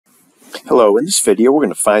Hello, in this video we're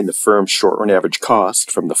going to find the firm's short-run average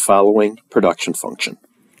cost from the following production function.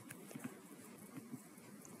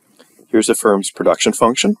 Here's the firm's production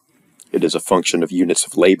function. It is a function of units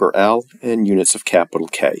of labor L and units of capital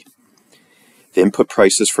K. The input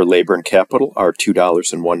prices for labor and capital are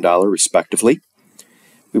 $2 and $1 respectively.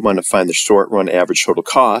 We want to find the short-run average total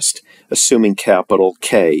cost, assuming capital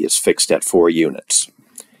K is fixed at 4 units.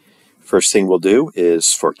 First thing we'll do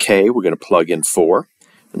is for K we're going to plug in 4.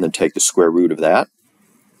 And then take the square root of that,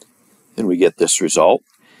 and we get this result.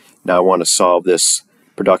 Now I want to solve this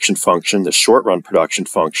production function, the short-run production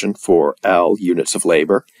function for L units of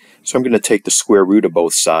labor. So I'm going to take the square root of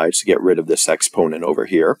both sides to get rid of this exponent over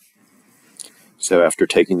here. So after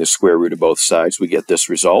taking the square root of both sides, we get this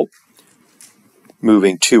result.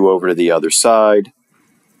 Moving 2 over to the other side,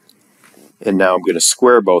 and now I'm going to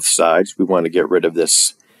square both sides. We want to get rid of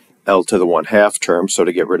this L to the 1/2 term, so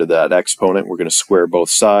to get rid of that exponent, we're going to square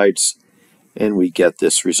both sides, and we get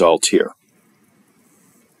this result here.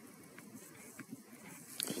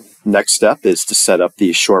 Next step is to set up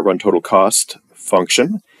the short-run total cost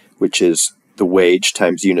function, which is the wage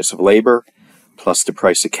times units of labor plus the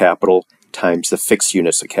price of capital times the fixed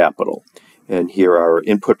units of capital. And here are our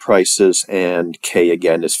input prices, and K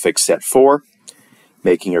again is fixed at 4.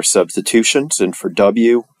 Making our substitutions, and for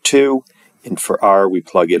W, 2. And for R, we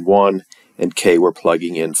plug in 1, and K, we're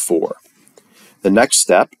plugging in 4. The next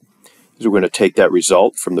step is we're going to take that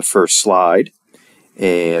result from the first slide,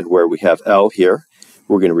 and where we have L here,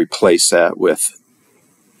 we're going to replace that with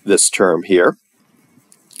this term here.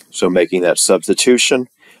 So making that substitution,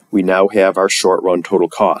 we now have our short-run total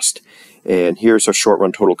cost. And here's our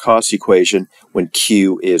short-run total cost equation when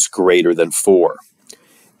Q is greater than 4.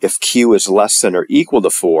 If Q is less than or equal to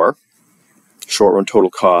 4, short-run total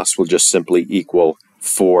cost will just simply equal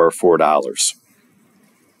 $4.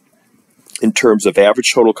 In terms of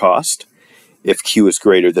average total cost, if Q is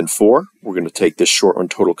greater than 4, we're going to take this short-run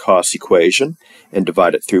total cost equation and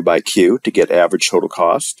divide it through by Q to get average total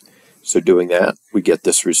cost. So doing that, we get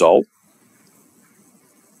this result.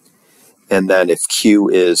 And then if Q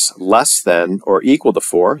is less than or equal to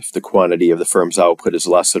 4, if the quantity of the firm's output is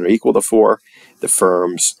less than or equal to 4, the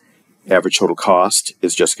firm's average total cost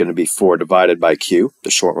is just going to be 4 divided by Q, the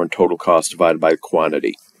short-run total cost divided by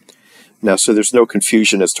quantity. Now, so there's no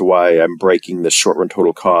confusion as to why I'm breaking this short-run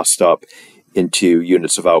total cost up into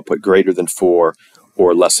units of output greater than 4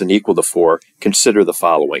 or less than or equal to 4. Consider the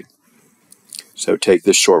following. So take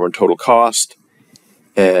this short-run total cost,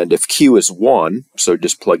 and if Q is 1, so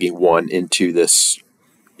just plugging 1 into this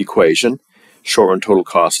equation, short-run total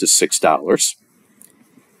cost is $6.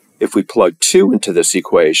 If we plug 2 into this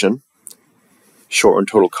equation, short-run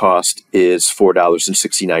total cost is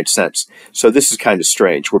 $4.69. So this is kind of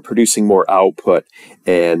strange. We're producing more output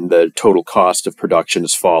and the total cost of production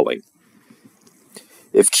is falling.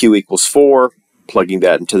 If Q equals 4, plugging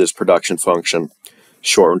that into this production function,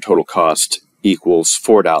 short-run total cost equals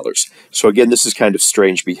 $4. So again, this is kind of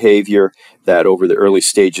strange behavior that over the early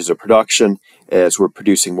stages of production, as we're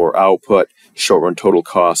producing more output, short-run total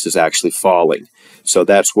cost is actually falling. So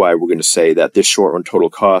that's why we're going to say that this short-run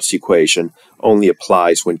total cost equation only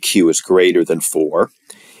applies when Q is greater than 4.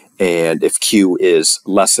 And if Q is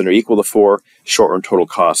less than or equal to 4, short-run total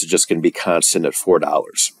cost is just going to be constant at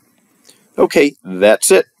 $4. Okay,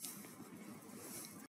 that's it.